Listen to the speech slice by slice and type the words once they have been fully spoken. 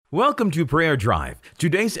Welcome to Prayer Drive.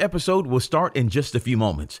 Today's episode will start in just a few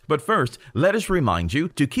moments. But first, let us remind you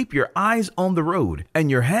to keep your eyes on the road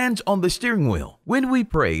and your hands on the steering wheel. When we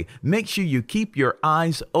pray, make sure you keep your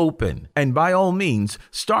eyes open. And by all means,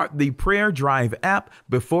 start the Prayer Drive app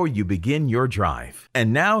before you begin your drive.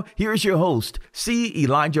 And now, here's your host, C.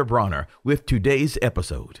 Elijah Bronner, with today's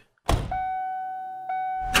episode.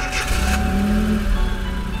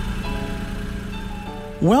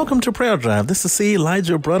 Welcome to Prayer Drive. This is C.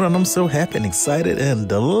 Elijah Bronner, and I'm so happy and excited and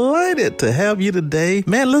delighted to have you today.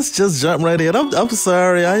 Man, let's just jump right in. I'm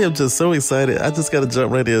sorry. I am just so excited. I just got to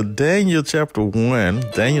jump right in. Daniel chapter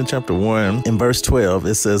 1 in verse 12,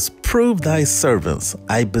 it says, "Prove thy servants,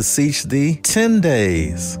 I beseech thee, 10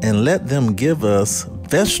 days, and let them give us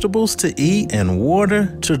vegetables to eat and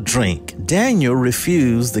water to drink." Daniel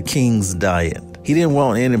refused the king's diet. He didn't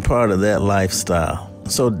want any part of that lifestyle.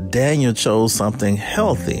 So Daniel chose something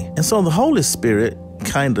healthy. And so the Holy Spirit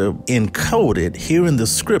kind of encoded here in the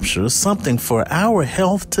scriptures something for our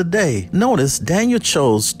health today. Notice Daniel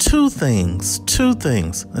chose two things.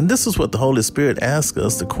 And this is what the Holy Spirit asked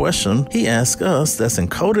us, the question he asked us that's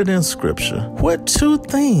encoded in scripture. What two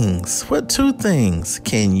things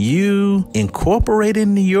can you incorporate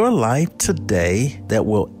into your life today that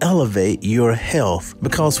will elevate your health?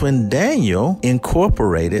 Because when Daniel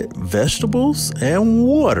incorporated vegetables and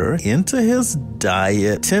water into his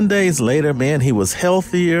diet, 10 days later, man, he was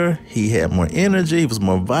healthier, he had more energy, he was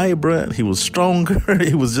more vibrant, he was stronger,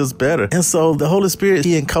 he was just better. And so the Holy Spirit,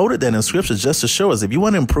 he encoded that in scripture just to show us, if you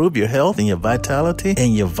want to improve your health and your vitality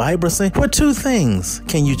and your vibrancy, what two things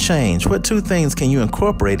can you change? What two things can you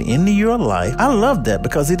incorporate into your life? I love that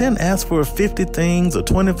because he didn't ask for 50 things or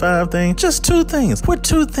 25 things, just two things. What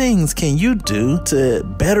two things can you do to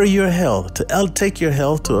better your health, to take your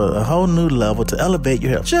health to a whole new level, to elevate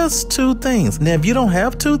your health? Just two things. Now, if you don't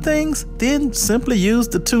have two things, then simply use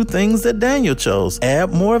the two things that Daniel chose.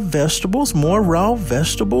 Add more vegetables, more raw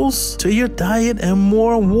vegetables to your diet, and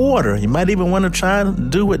more water. You might even want to try to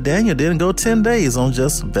do what Daniel did and go 10 days on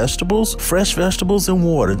just vegetables, fresh vegetables, and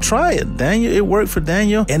water. Try it. Daniel, it worked for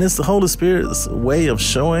Daniel, and it's the Holy Spirit's way of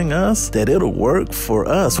showing us that it'll work for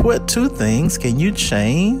us. What two things can you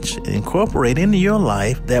change, incorporate into your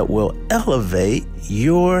life that will elevate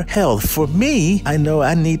your health? For me, I know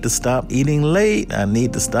I need to stop eating late. I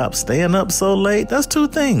need to stop staying up so late. That's two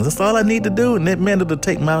things. That's all I need to do. And it meant to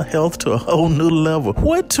take my health to a whole new level.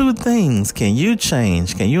 What two things can you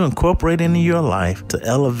change? Can you incorporate into your life to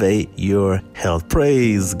elevate your health?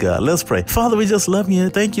 Praise God. Let's pray. Father, we just love you.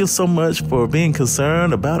 Thank you so much for being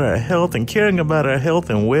concerned about our health and caring about our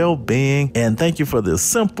health and well-being. And thank you for this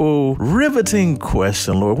simple, riveting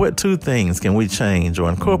question, Lord. What two things can we change or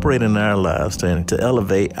incorporate in our lives to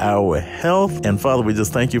elevate our health? And Father, we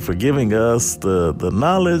just thank you for giving us the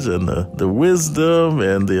knowledge and the wisdom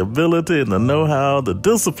and the ability and the know-how, the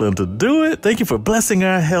discipline to do it. Thank you for blessing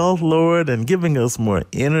our health, Lord, and giving us more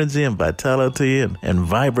energy and vitality and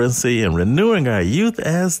vibrancy and renewing our youth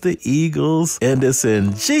as the eagles. And it's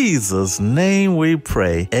in Jesus' name we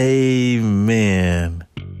pray. Amen.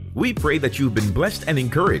 We pray that you've been blessed and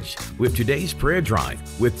encouraged with today's Prayer Drive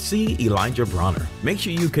with C. Elijah Bronner. Make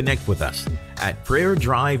sure you connect with us at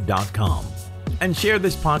prayerdrive.com and share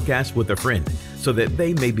this podcast with a friend so that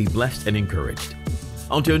they may be blessed and encouraged.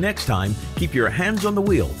 Until next time, keep your hands on the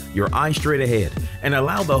wheel, your eyes straight ahead, and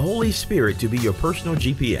allow the Holy Spirit to be your personal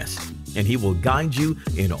GPS, and He will guide you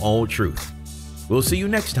in all truth. We'll see you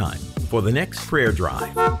next time for the next Prayer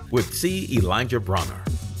Drive with C. Elijah Bronner.